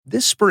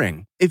This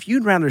spring, if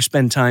you'd rather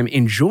spend time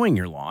enjoying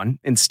your lawn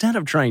instead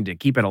of trying to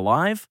keep it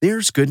alive,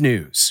 there's good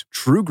news.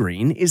 True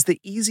Green is the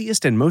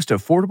easiest and most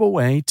affordable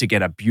way to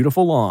get a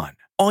beautiful lawn.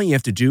 All you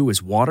have to do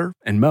is water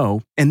and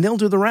mow, and they'll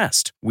do the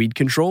rest. Weed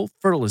control,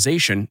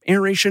 fertilization,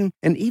 aeration,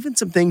 and even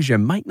some things you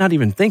might not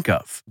even think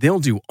of. They'll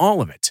do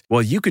all of it,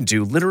 while you can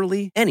do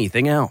literally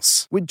anything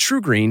else. With True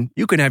Green,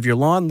 you can have your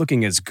lawn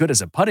looking as good as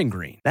a putting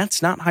green.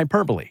 That's not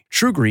hyperbole.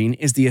 True Green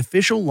is the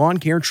official lawn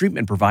care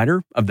treatment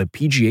provider of the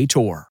PGA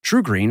Tour.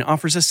 True Green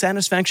offers a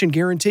satisfaction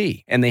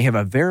guarantee, and they have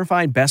a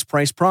verified best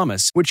price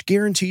promise, which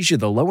guarantees you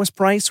the lowest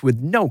price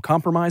with no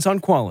compromise on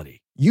quality.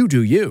 You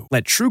do you.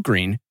 Let True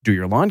Green do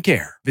your lawn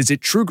care. Visit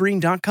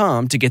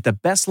truegreen.com to get the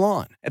best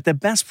lawn at the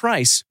best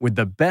price with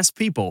the best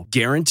people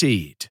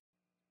guaranteed.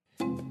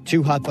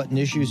 Two hot-button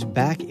issues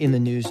back in the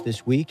news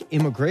this week.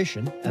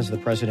 Immigration, as the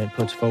president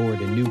puts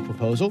forward a new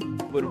proposal.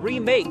 Would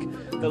remake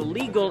the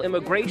legal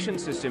immigration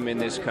system in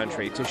this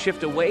country to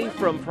shift away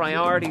from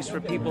priorities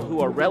for people who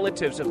are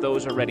relatives of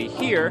those already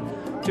here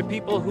to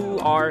people who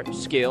are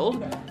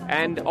skilled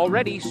and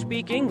already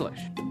speak English.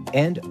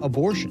 And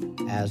abortion,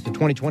 as the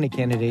 2020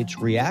 candidates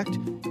react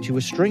to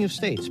a string of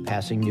states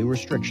passing new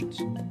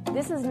restrictions.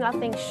 This is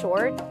nothing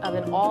short of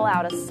an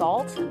all-out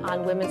assault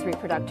on women's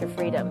reproductive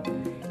freedom,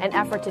 an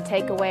effort to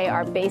take away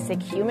our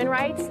basic human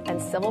rights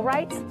and civil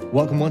rights.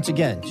 Welcome once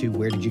again to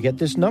Where Did You Get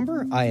This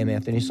Number? I am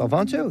Anthony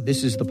Salvanto.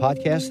 This is the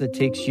podcast that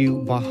takes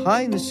you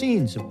behind the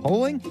scenes of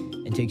polling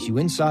and takes you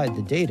inside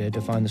the data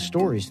to find the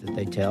stories that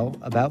they tell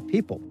about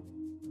people.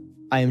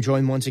 I am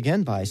joined once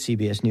again by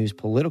CBS News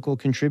political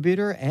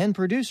contributor and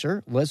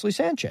producer, Leslie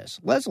Sanchez.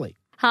 Leslie.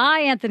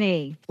 Hi,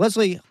 Anthony.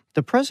 Leslie,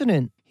 the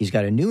president, he's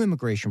got a new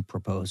immigration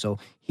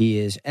proposal. He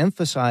is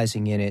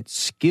emphasizing in it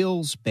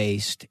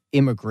skills-based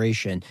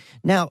immigration.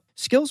 Now,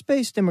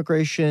 skills-based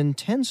immigration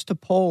tends to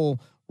poll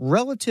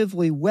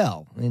relatively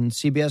well in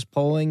CBS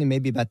polling and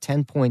maybe about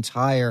 10 points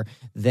higher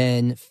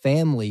than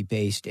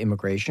family-based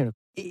immigration.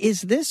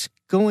 Is this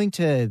going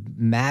to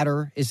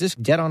matter? Is this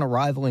dead on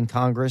arrival in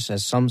Congress,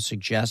 as some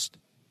suggest?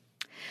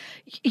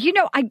 You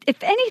know,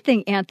 if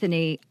anything,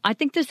 Anthony, I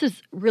think this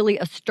is really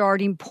a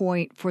starting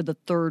point for the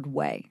third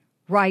way,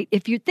 right?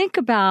 If you think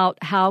about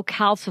how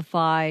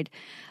calcified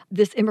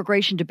this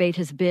immigration debate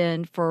has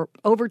been for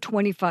over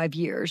 25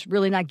 years,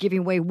 really not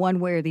giving way one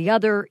way or the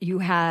other. You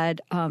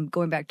had,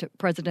 going back to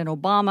President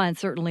Obama and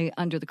certainly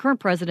under the current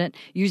president,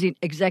 using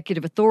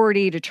executive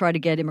authority to try to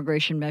get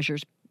immigration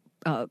measures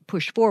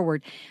pushed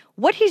forward.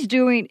 What he's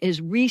doing is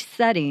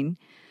resetting.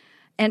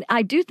 And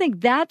I do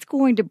think that's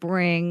going to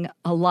bring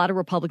a lot of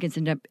Republicans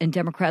and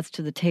Democrats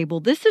to the table.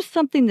 This is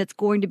something that's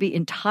going to be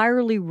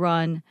entirely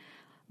run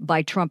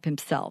by Trump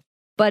himself.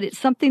 But it's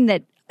something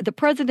that the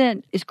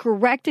president is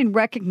correct in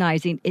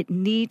recognizing it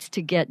needs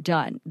to get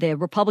done. The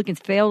Republicans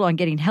failed on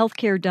getting health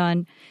care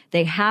done.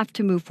 They have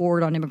to move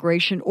forward on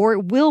immigration, or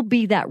it will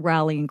be that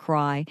rallying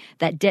cry,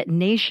 that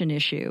detonation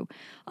issue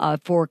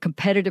for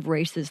competitive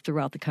races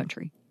throughout the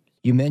country.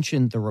 You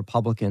mentioned the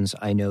Republicans.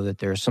 I know that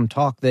there's some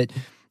talk that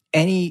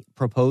any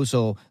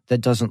proposal that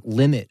doesn't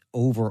limit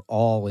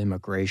overall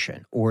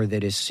immigration or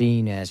that is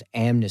seen as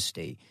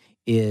amnesty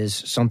is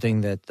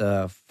something that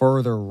the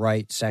further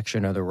right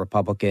section of the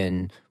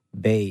Republican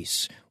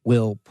base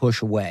will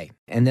push away.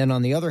 And then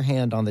on the other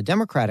hand, on the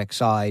Democratic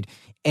side,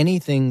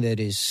 anything that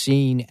is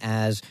seen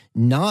as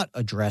not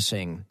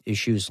addressing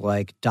issues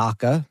like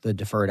DACA, the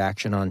Deferred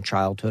Action on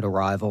Childhood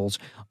Arrivals,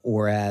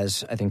 or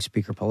as I think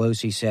Speaker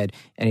Pelosi said,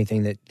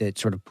 anything that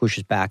sort of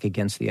pushes back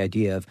against the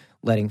idea of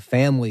letting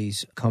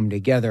families come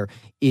together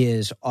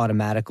is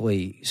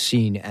automatically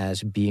seen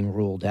as being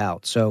ruled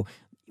out. So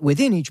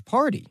within each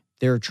party,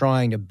 they're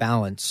trying to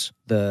balance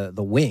the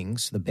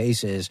wings, the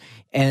bases,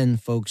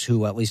 and folks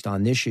who, at least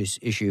on this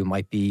issue,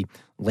 might be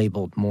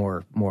labeled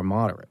more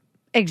moderate.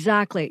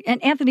 Exactly.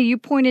 And Anthony, you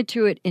pointed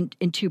to it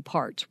in two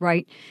parts,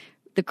 right?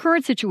 The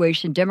current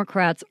situation,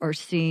 Democrats are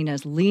seen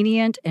as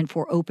lenient and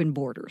for open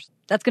borders.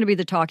 That's going to be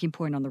the talking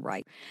point on the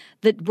right.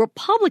 The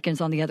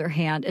Republicans, on the other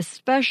hand,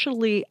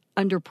 especially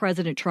under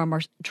President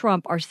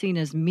Trump, are seen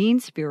as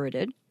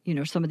mean-spirited. You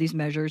know, some of these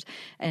measures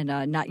and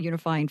not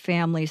unifying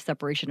families,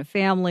 separation of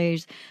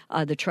families,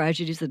 the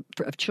tragedies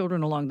of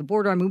children along the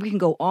border. I mean, we can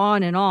go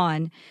on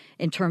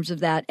in terms of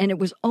that. And it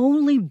was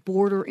only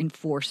border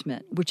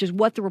enforcement, which is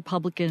what the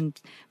Republican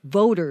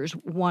voters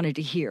wanted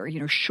to hear, you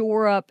know,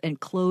 shore up and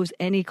close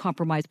any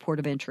compromised port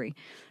of entry.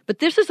 But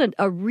this is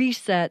a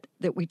reset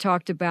that we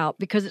talked about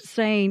because it's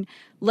saying,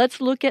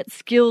 let's look at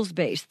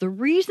skills-based. The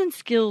reason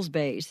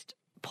skills-based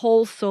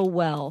polls so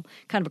well,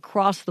 kind of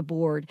across the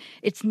board,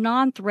 it's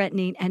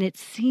non-threatening and it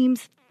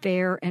seems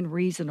fair and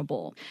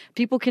reasonable.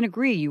 People can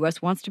agree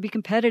U.S. wants to be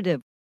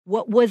competitive.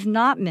 What was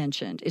not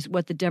mentioned is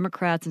what the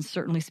Democrats and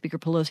certainly Speaker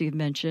Pelosi have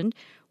mentioned.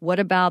 What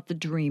about the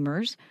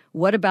Dreamers?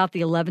 What about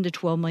the 11 to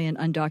 12 million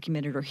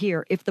undocumented are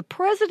here? If the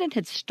president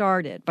had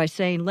started by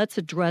saying, let's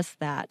address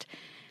that,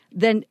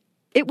 then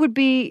it would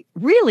be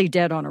really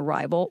dead on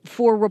arrival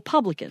for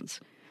Republicans.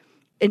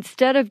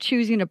 instead of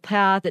choosing a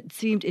path that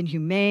seemed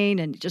inhumane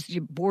and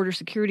just border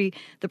security,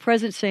 the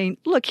president's saying,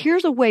 look,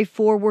 here's a way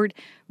forward,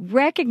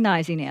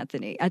 recognizing,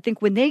 Anthony, I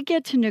think when they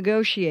get to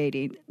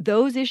negotiating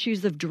those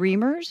issues of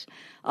dreamers,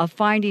 of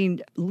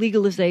finding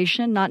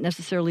legalization, not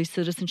necessarily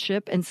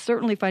citizenship, and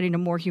certainly finding a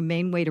more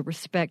humane way to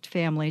respect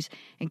families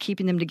and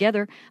keeping them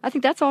together, I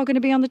think that's all going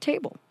to be on the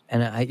table.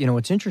 And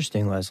what's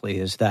interesting, Leslie,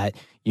 is that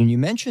when you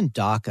mentioned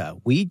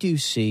DACA, we do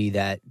see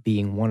that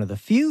being one of the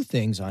few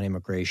things on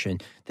immigration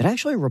that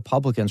actually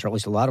Republicans, or at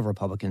least a lot of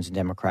Republicans and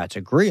Democrats,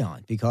 agree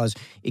on, because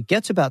it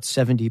gets about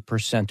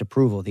 70%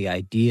 approval, the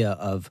idea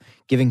of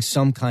giving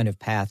some kind of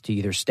path to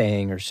either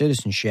staying or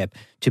citizenship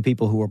to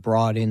people who were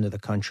brought into the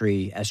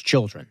country as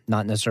children,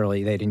 not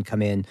necessarily they didn't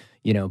come in,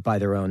 by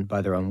their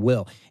own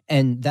will.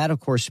 And that, of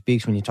course,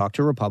 speaks when you talk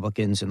to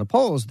Republicans in the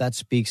polls, that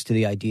speaks to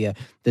the idea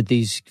that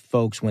these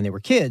folks, when they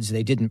were kids,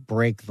 they didn't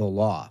break the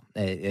law,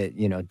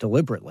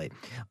 deliberately.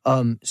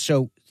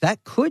 So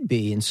that could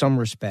be, in some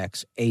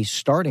respects, a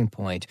starting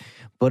point.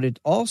 But it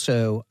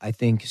also, I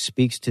think,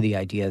 speaks to the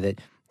idea that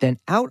then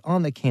out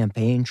on the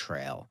campaign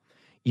trail,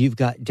 you've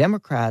got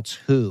Democrats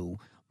who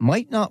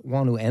might not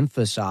want to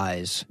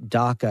emphasize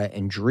DACA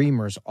and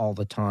Dreamers all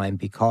the time,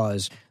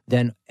 because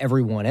then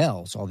everyone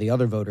else, all the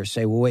other voters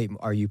say, well, wait,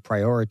 are you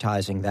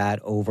prioritizing that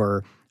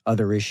over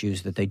other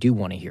issues that they do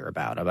want to hear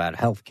about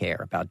health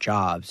care, about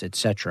jobs, et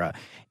cetera?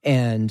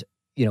 And,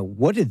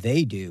 what did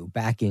they do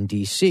back in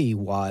D.C.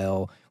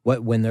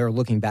 when they're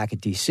looking back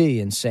at D.C.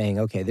 and saying,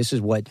 okay, this is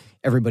what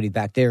everybody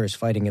back there is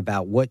fighting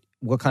about, what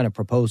kind of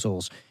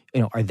proposals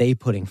are they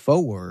putting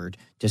forward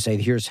to say,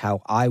 here's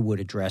how I would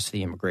address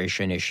the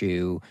immigration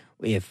issue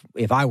if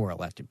I were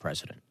elected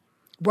president?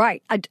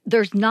 Right.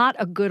 There's not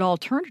a good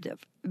alternative,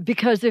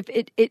 because if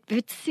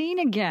it's seen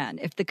again,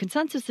 if the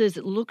consensus is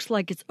it looks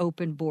like it's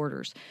open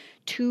borders,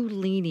 too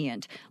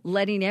lenient,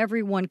 letting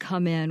everyone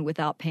come in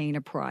without paying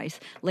a price,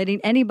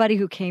 letting anybody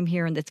who came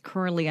here and that's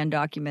currently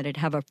undocumented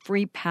have a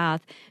free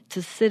path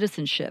to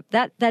citizenship.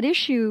 That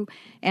issue,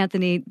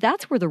 Anthony,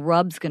 that's where the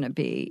rub's going to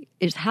be,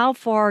 is how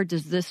far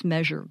does this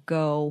measure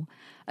go,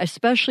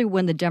 especially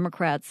when the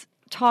Democrats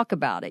talk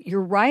about it. You're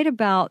right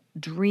about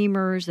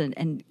dreamers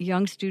and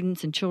young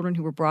students and children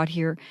who were brought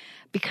here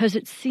because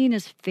it's seen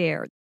as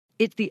fair.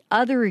 It's the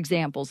other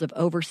examples of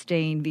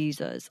overstaying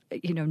visas,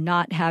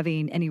 not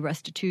having any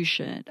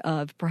restitution,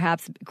 of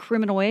perhaps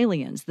criminal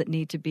aliens that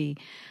need to be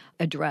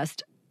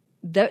addressed.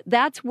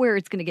 That's where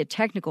it's going to get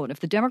technical. And if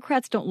the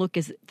Democrats don't look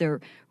as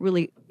they're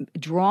really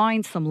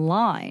drawing some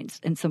lines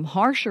and some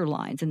harsher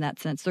lines in that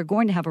sense, they're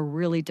going to have a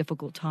really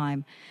difficult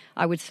time,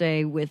 I would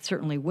say, with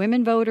certainly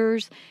women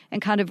voters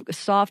and kind of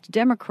soft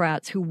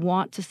Democrats who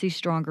want to see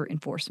stronger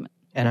enforcement.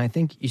 And I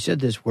think you said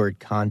this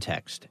word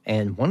context.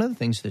 And one of the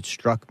things that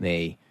struck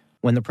me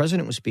when the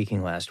president was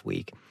speaking last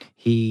week,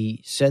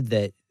 he said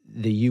that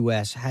the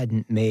U.S.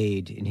 hadn't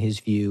made, in his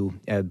view,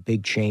 a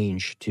big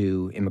change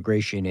to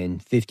immigration in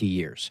 50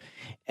 years.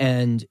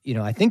 And,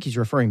 I think he's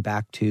referring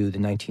back to the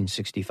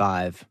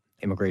 1965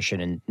 Immigration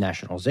and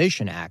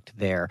Nationalization Act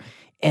there.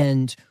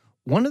 And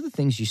one of the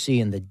things you see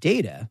in the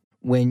data,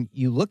 when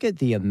you look at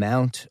the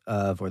amount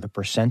of, or the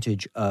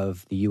percentage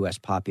of the U.S.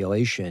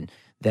 population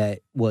that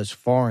was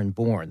foreign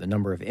born, the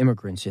number of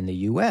immigrants in the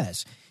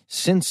U.S.,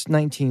 since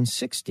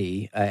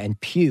 1960, and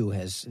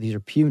these are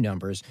Pew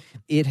numbers,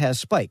 it has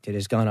spiked. It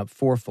has gone up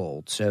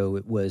fourfold. So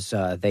it was,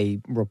 they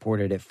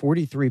reported at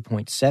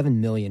 43.7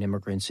 million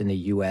immigrants in the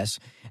U.S.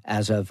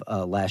 as of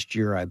last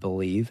year, I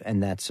believe,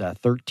 and that's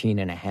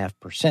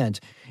 13.5%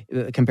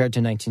 compared to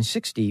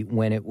 1960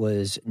 when it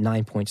was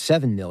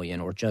 9.7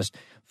 million, or just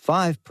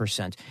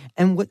 5%.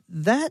 And what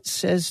that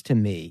says to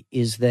me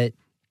is that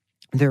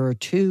there are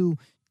two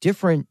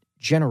different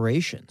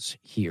generations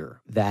here,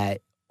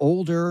 that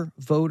older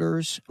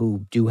voters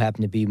who do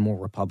happen to be more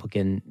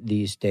Republican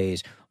these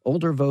days,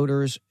 older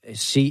voters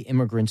see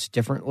immigrants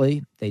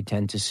differently. They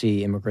tend to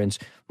see immigrants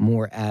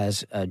more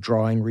as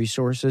drawing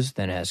resources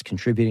than as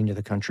contributing to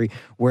the country.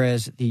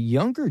 Whereas the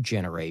younger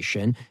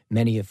generation,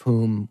 many of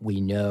whom we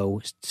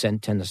know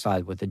tend to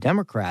side with the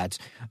Democrats,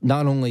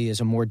 not only is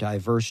a more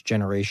diverse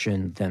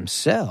generation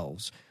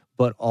themselves,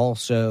 but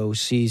also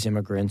sees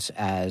immigrants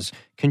as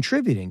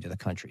contributing to the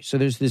country. So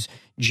there's this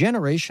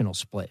generational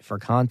split, for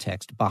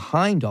context,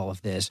 behind all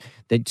of this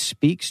that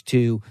speaks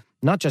to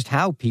not just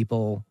how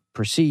people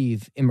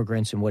perceive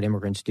immigrants and what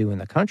immigrants do in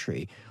the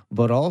country,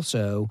 but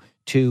also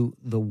to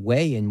the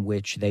way in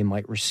which they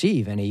might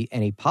receive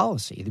any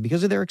policy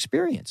because of their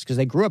experience, because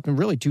they grew up in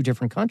really two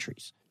different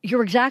countries.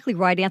 You're exactly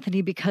right,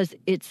 Anthony, because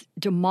it's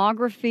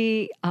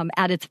demography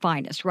at its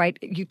finest, right?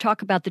 You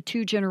talk about the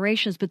two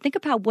generations, but think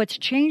about what's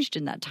changed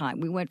in that time.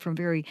 We went from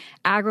very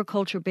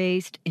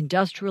agriculture-based,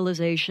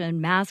 industrialization,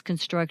 mass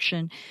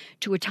construction,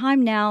 to a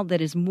time now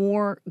that is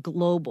more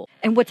global.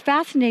 And what's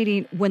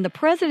fascinating, when the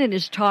president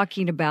is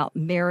talking about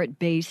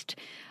merit-based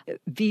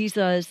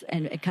visas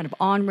and kind of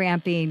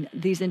on-ramping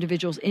these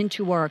individuals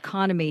into our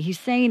economy, he's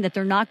saying that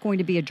they're not going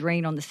to be a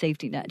drain on the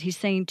safety net. He's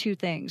saying two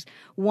things.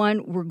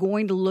 One, we're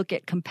going to look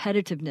at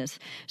competitiveness.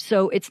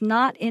 So it's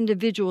not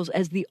individuals,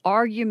 as the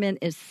argument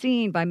is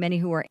seen by many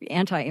who are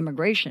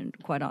anti-immigration,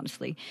 quite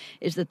honestly,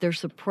 is that they're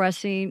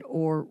suppressing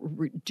or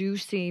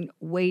reducing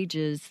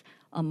wages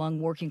among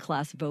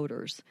working-class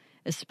voters,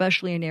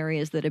 especially in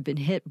areas that have been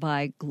hit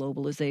by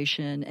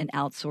globalization and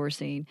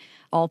outsourcing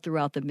all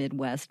throughout the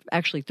Midwest,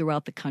 actually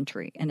throughout the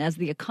country. And as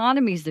the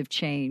economies have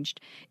changed,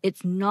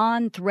 it's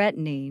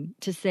non-threatening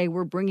to say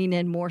we're bringing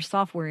in more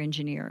software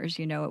engineers,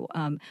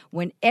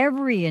 when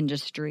every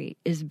industry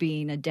is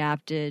being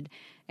adapted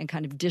and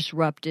kind of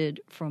disrupted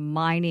from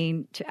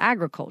mining to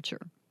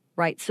agriculture,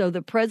 right? So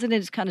the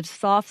president is kind of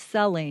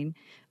soft-selling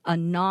a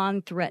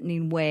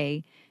non-threatening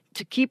way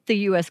to keep the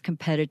U.S.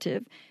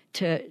 competitive,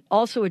 to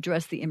also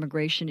address the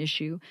immigration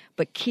issue,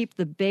 but keep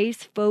the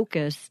base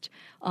focused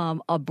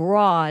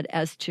abroad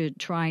as to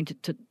trying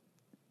to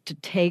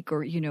take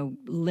or,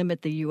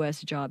 limit the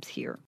U.S. jobs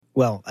here.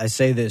 Well, I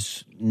say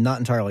this not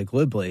entirely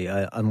glibly,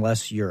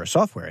 unless you're a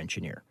software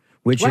engineer,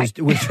 which right.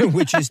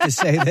 which is to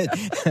say that,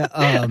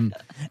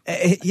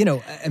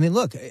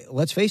 look,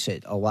 let's face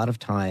it, a lot of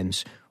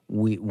times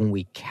when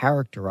we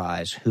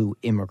characterize who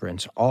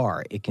immigrants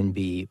are, it can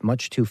be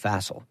much too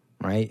facile,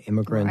 right?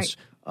 Immigrants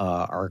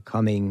are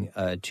coming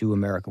to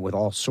America with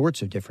all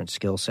sorts of different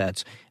skill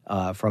sets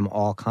from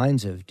all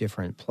kinds of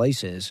different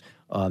places,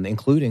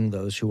 including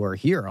those who are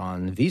here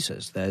on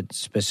visas that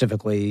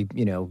specifically,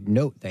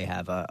 note they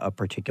have a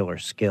particular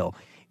skill.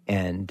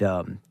 And,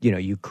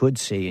 you could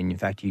see, and in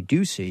fact you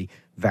do see,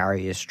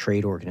 various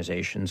trade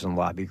organizations and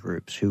lobby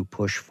groups who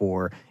push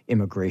for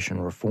immigration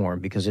reform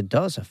because it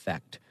does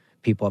affect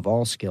people of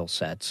all skill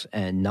sets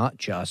and not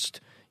just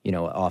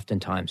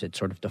oftentimes it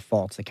sort of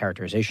the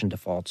characterization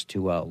defaults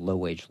to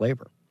low-wage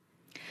labor.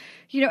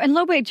 And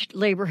low-wage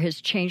labor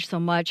has changed so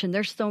much, and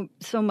there's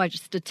so much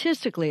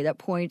statistically that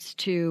points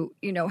to,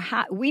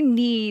 how we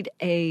need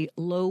a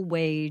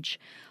low-wage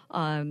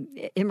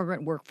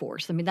immigrant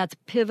workforce. I mean, that's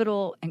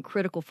pivotal and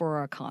critical for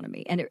our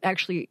economy, and it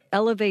actually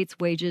elevates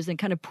wages and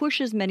kind of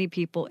pushes many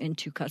people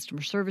into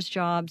customer service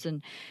jobs,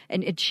 and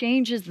it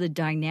changes the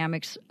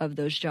dynamics of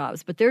those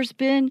jobs. But there's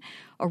been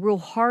a real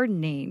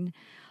hardening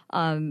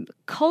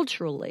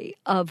culturally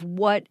of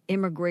what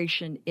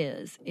immigration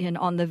is. And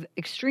on the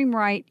extreme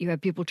right, you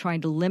have people trying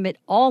to limit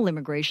all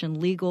immigration,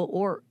 legal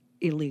or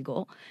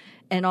illegal.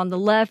 And on the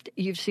left,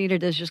 you've seen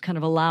it as just kind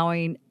of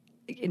allowing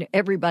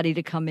everybody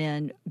to come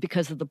in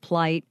because of the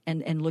plight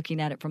and looking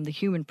at it from the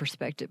human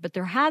perspective. But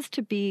there has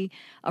to be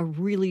a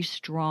really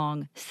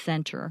strong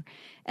center.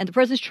 And the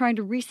president's trying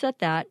to reset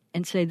that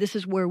and say this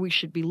is where we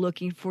should be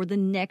looking for the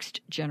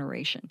next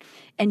generation.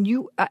 And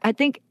I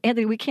think,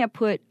 Anthony, we can't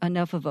put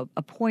enough of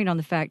a point on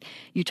the fact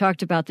you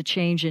talked about the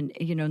change in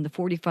the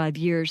 45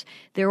 years.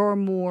 There are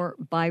more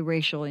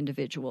biracial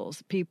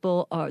individuals.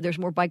 There's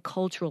more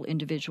bicultural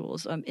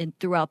individuals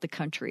throughout the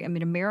country. I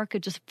mean, America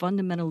just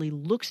fundamentally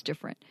looks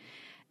different.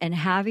 And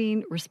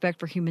having respect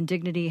for human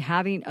dignity,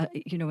 having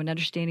an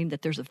understanding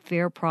that there's a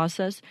fair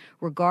process,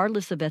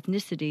 regardless of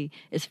ethnicity,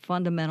 is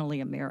fundamentally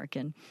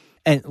American.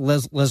 And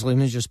Leslie, let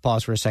me just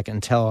pause for a second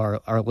and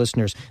tell our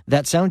listeners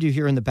that sound you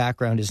hear in the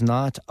background is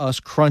not us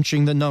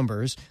crunching the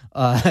numbers.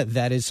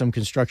 That is some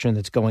construction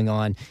that's going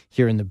on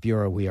here in the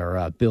Bureau. We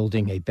are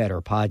building a better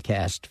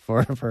podcast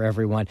for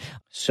everyone.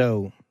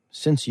 So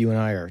since you and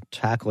I are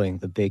tackling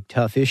the big,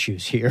 tough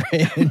issues here.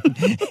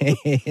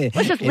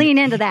 Let's just lean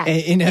into that.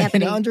 In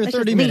under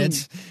 30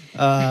 minutes,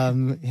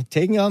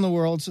 taking on the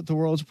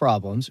world's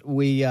problems.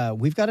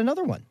 We've got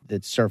another one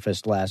that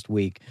surfaced last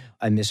week.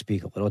 I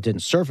misspeak a little. It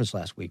didn't surface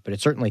last week, but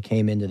it certainly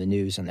came into the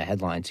news and the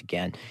headlines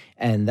again,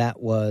 and that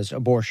was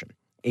abortion.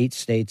 8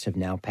 states have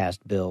now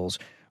passed bills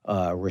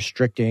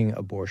restricting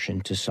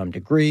abortion to some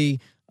degree.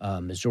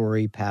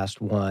 Missouri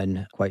passed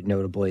one, quite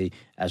notably,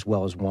 as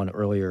well as one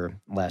earlier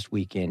last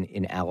week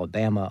in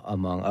Alabama,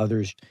 among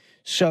others.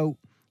 So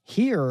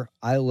here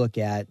I look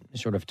at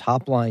sort of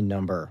top-line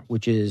number,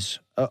 which is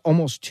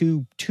almost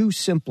too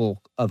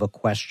simple of a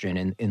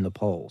question in the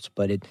polls,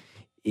 but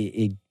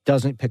it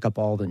doesn't pick up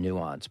all the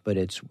nuance. But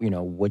it's,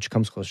 which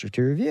comes closer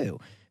to your view.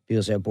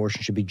 People say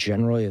abortion should be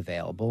generally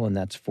available, and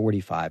that's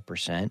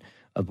 45%.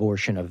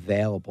 Abortion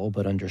available,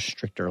 but under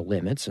stricter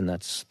limits, and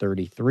that's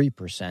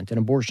 33%, and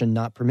abortion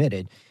not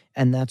permitted,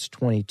 and that's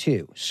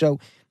 22%. So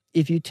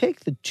if you take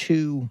the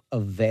 2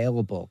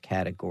 available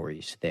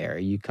categories there,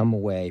 you come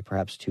away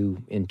perhaps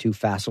in too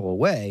facile a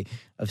way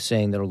of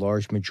saying that a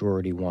large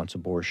majority wants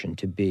abortion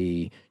to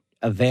be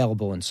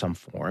available in some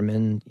form,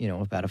 and,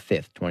 about a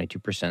fifth,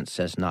 22%,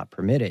 says not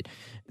permitted.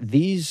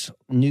 These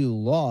new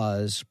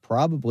laws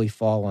probably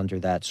fall under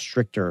that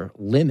stricter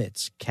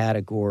limits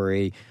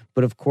category,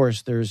 but of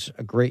course there's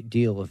a great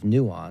deal of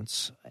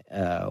nuance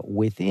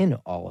within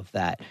all of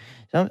that.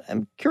 So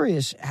I'm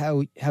curious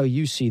how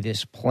you see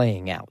this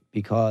playing out,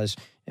 because,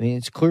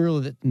 it's clear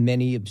that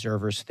many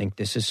observers think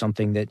this is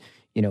something that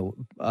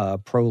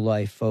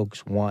pro-life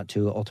folks want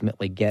to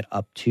ultimately get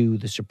up to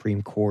the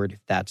Supreme Court, if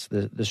that's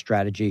the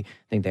strategy.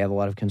 I think they have a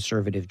lot of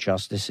conservative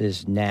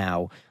justices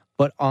now.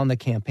 But on the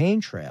campaign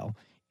trail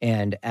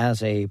and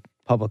as a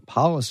public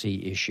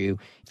policy issue,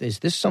 is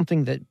this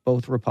something that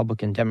both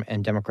Republican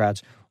and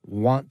Democrats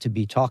want to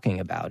be talking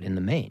about in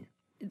the main.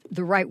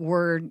 The right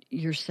word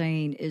you're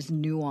saying is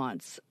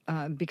nuance,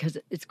 because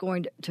it's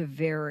going to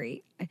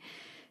vary.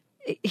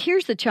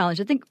 Here's the challenge.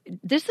 I think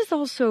this is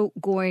also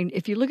going,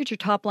 if you look at your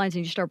top lines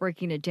and you start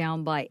breaking it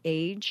down by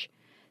age,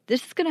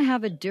 this is going to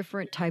have a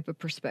different type of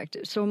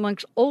perspective. So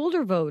amongst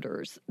older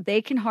voters,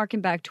 they can harken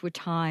back to a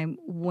time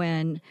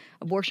when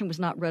abortion was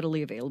not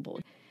readily available.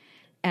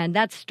 And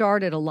that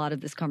started a lot of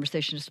this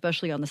conversation,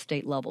 especially on the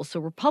state level. So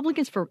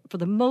Republicans, for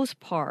the most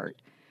part,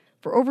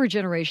 for over a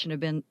generation have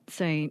been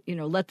saying,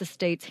 let the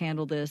states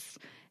handle this.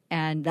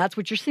 And that's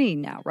what you're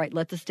seeing now, right?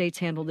 Let the states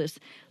handle this.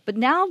 But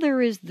now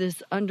there is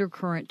this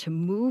undercurrent to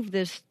move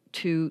this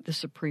to the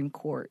Supreme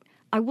Court.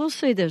 I will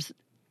say this.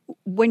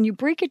 When you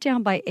break it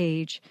down by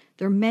age,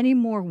 there are many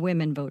more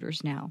women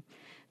voters now.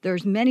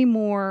 There's many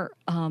more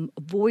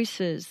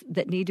voices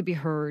that need to be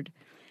heard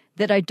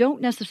that I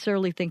don't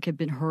necessarily think have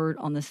been heard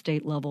on the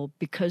state level,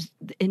 because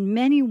in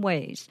many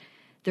ways,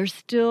 there's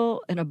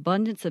still an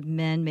abundance of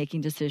men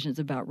making decisions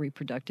about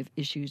reproductive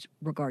issues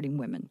regarding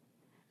women.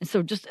 And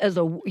so just as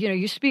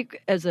you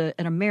speak as an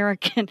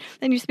American,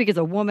 then you speak as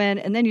a woman,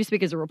 and then you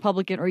speak as a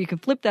Republican, or you can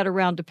flip that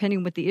around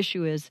depending what the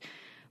issue is.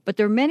 But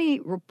there are many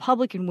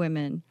Republican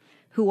women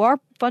who are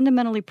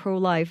fundamentally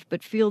pro-life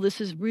but feel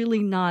this is really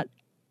not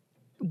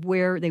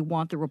where they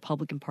want the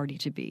Republican Party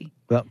to be.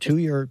 Well, to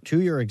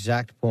your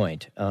exact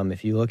point,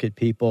 if you look at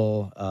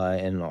people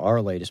in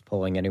our latest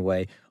polling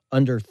anyway,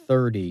 under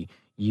 30,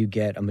 you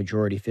get a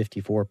majority,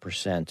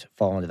 54%,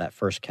 fall into that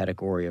first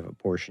category of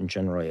abortion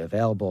generally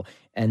available.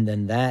 And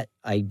then that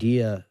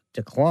idea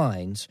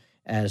declines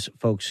as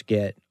folks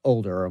get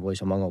older, or at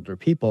least among older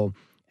people,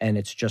 and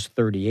it's just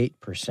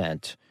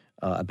 38%,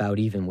 about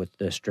even with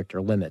the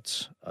stricter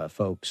limits,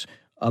 folks,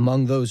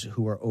 among those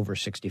who are over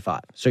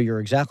 65. So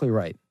you're exactly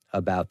right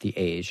about the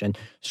age, and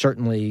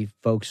certainly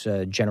folks,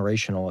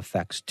 generational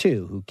effects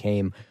too, who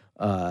came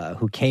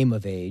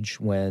of age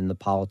when the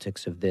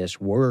politics of this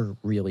were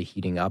really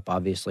heating up,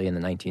 obviously in the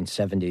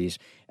 1970s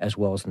as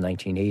well as the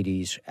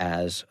 1980s,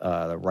 as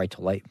the right to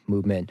life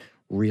movement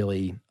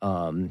really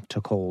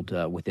took hold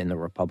within the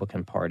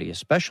Republican Party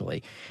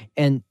especially.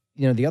 And,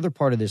 the other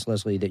part of this,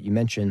 Leslie, that you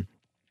mentioned,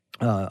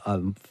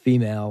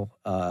 female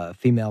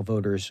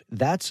voters,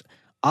 that's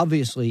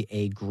obviously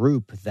a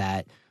group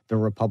that the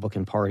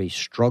Republican Party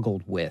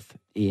struggled with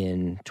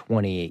in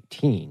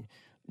 2018.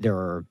 There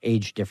are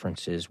age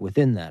differences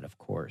within that, of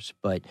course.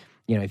 But,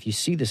 if you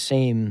see the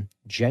same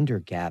gender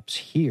gaps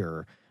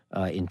here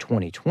in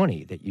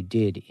 2020 that you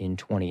did in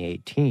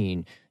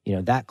 2018,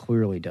 that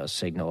clearly does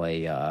signal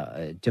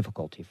a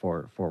difficulty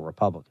for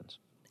Republicans.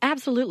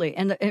 Absolutely.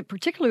 And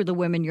particularly the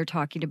women you're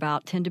talking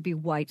about tend to be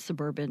white,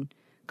 suburban,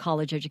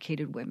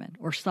 college-educated women,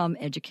 or some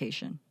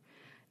education.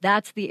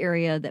 That's the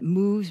area that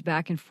moves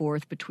back and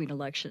forth between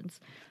elections,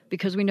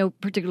 because we know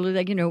particularly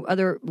that,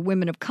 other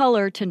women of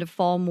color tend to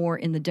fall more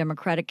in the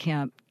Democratic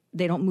camp.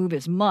 They don't move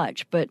as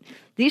much, but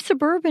these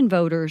suburban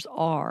voters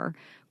are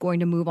going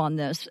to move on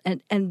this.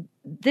 And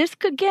this,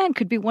 again,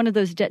 could be one of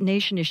those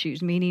detonation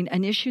issues, meaning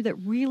an issue that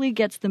really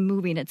gets them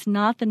moving. It's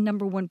not the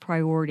number one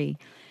priority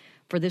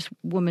for this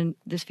woman,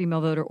 this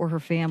female voter, or her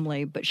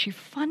family, but she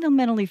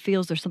fundamentally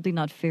feels there's something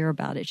not fair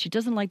about it. She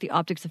doesn't like the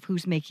optics of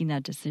who's making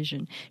that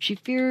decision. She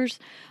fears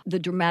the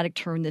dramatic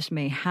turn this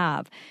may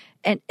have.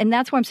 And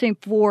that's why I'm saying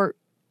for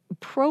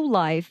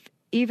pro-life,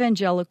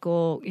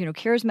 evangelical,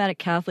 charismatic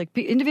Catholic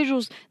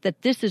individuals,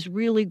 that this is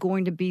really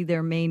going to be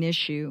their main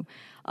issue.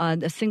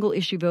 The single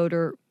issue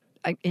voter,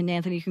 and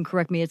Anthony, you can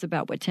correct me, it's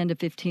about 10 to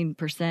 15%,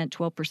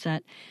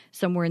 12%,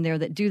 somewhere in there,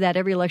 that do that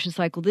every election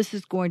cycle. This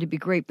is going to be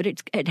great, but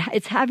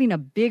it's having a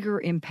bigger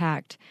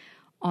impact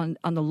on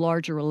the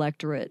larger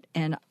electorate,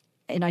 and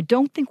I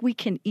don't think we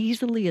can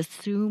easily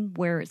assume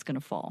where it's going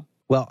to fall.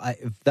 Well,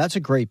 that's a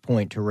great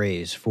point to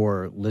raise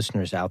for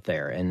listeners out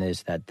there, and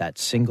is that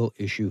single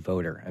issue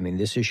voter. I mean,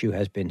 this issue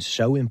has been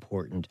so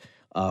important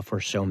for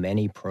so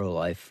many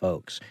pro-life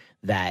folks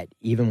that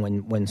even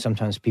when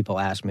sometimes people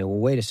ask me, well,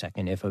 wait a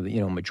second, if a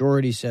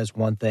majority says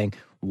one thing,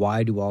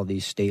 why do all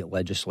these state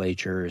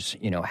legislatures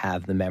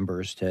have the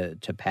members to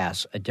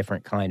pass a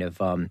different kind of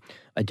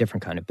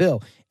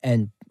bill?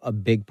 And a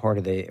big part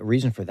of the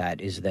reason for that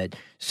is that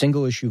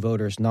single issue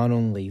voters not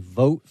only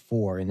vote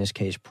for, in this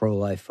case,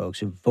 pro-life folks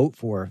who vote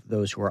for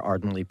those who are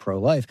ardently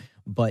pro-life,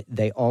 but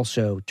they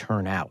also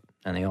turn out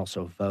and they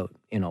also vote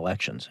in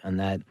elections, and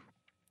that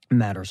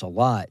matters a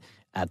lot.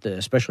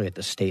 Especially at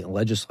the state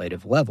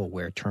legislative level,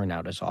 where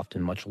turnout is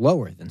often much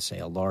lower than, say,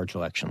 a large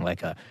election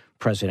like a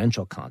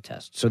presidential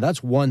contest. So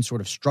that's one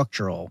sort of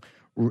structural,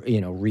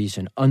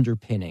 reason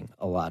underpinning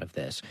a lot of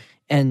this.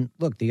 And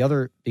look, the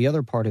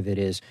other part of it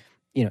is,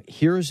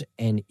 here's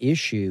an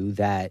issue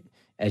that,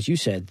 as you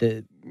said,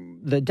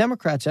 the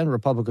Democrats and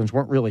Republicans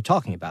weren't really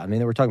talking about. I mean,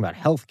 they were talking about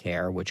health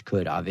care, which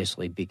could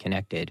obviously be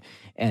connected,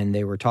 and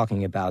they were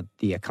talking about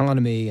the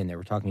economy, and they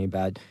were talking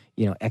about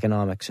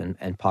economics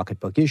and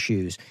pocketbook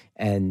issues.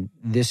 And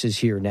this is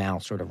here now,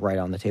 sort of right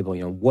on the table.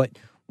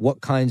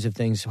 What kinds of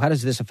things? How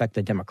does this affect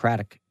the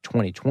Democratic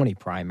 2020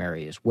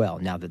 primary as well?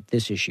 Now that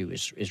this issue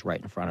is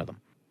right in front of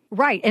them.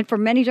 Right. And for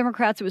many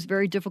Democrats, it was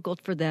very difficult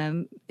for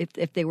them,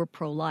 if they were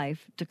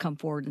pro-life, to come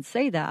forward and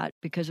say that,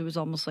 because it was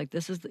almost like,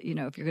 this is,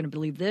 if you're going to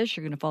believe this,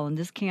 you're going to fall in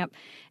this camp.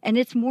 And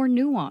it's more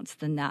nuanced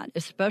than that,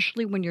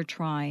 especially when you're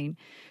trying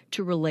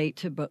to relate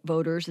to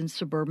voters in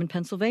suburban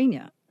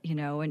Pennsylvania,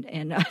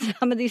 and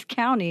some of these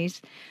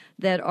counties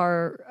that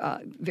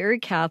are very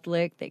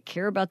Catholic. They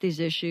care about these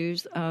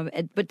issues,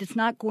 but it's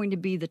not going to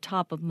be the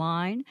top of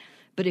mind.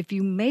 But if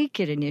you make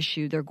it an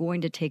issue, they're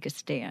going to take a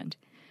stand.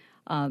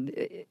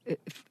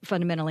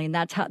 Fundamentally, and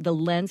that's how the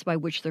lens by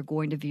which they're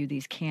going to view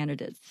these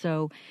candidates.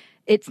 So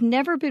it's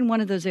never been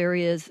one of those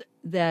areas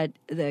that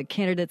the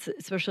candidates,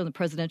 especially on the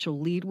presidential,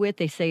 lead with.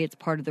 They say it's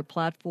part of their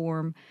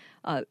platform.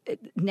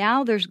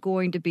 Now there's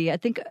going to be, I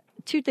think,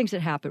 two things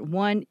that happen.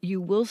 One,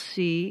 you will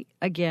see,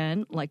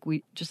 again, like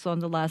we just saw in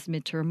the last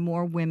midterm,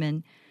 more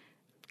women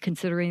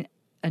considering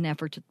an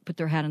effort to put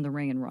their hat in the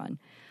ring and run.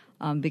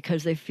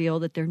 Because they feel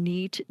that there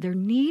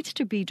needs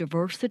to be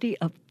diversity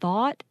of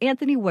thought,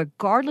 Anthony,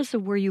 regardless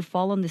of where you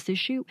fall on this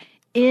issue,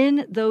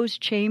 in those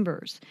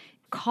chambers,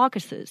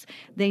 caucuses.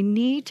 They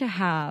need to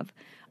have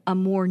a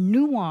more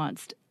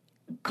nuanced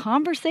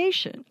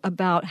conversation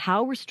about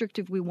how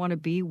restrictive we want to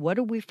be, what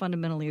do we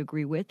fundamentally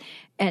agree with,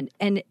 and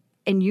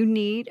you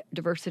need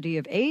diversity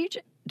of age,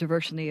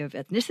 diversity of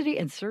ethnicity,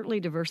 and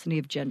certainly diversity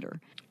of gender.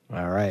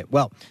 All right.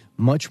 Well,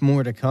 much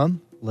more to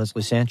come.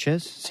 Leslie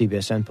Sanchez,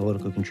 CBSN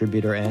political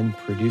contributor and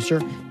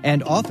producer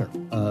and author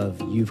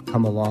of You've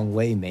Come a Long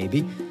Way,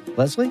 Maybe.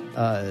 Leslie,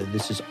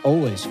 this is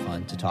always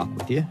fun to talk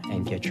with you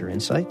and get your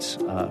insights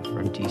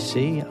from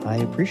D.C. I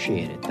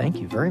appreciate it. Thank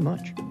you very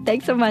much.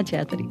 Thanks so much,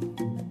 Anthony.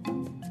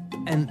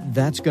 And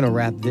that's going to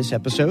wrap this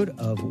episode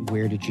of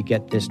Where Did You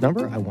Get This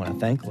Number? I want to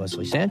thank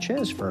Leslie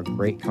Sanchez for a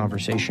great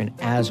conversation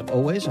as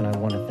always, and I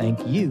want to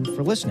thank you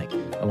for listening.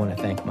 I want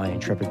to thank my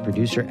intrepid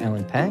producer,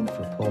 Alan Pang,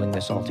 for pulling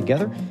this all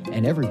together,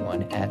 and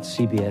everyone at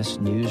CBS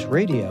News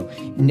Radio.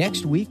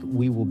 Next week,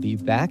 we will be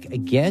back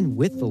again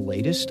with the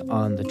latest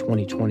on the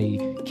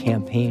 2020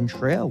 campaign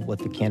trail, what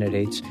the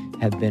candidates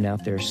have been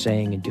out there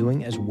saying and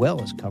doing, as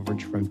well as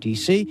coverage from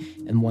D.C.,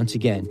 and once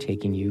again,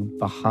 taking you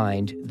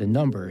behind the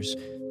numbers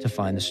to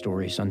find the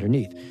stories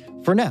underneath.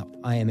 For now,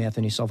 I am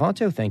Anthony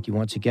Salvanto. Thank you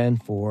once again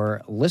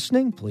for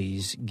listening.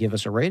 Please give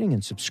us a rating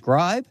and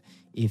subscribe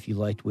if you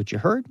liked what you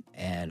heard,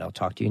 and I'll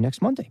talk to you next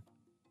Monday.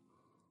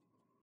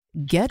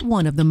 Get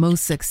one of the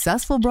most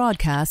successful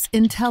broadcasts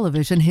in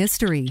television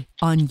history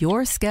on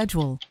your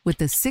schedule with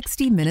the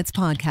 60 Minutes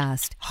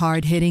Podcast.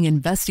 Hard-hitting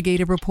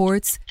investigative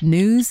reports,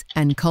 news,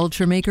 and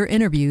culture maker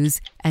interviews,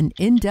 and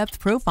in-depth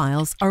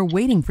profiles are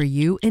waiting for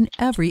you in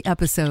every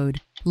episode.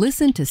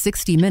 Listen to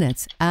 60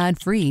 Minutes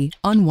ad-free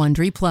on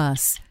Wondery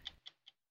Plus.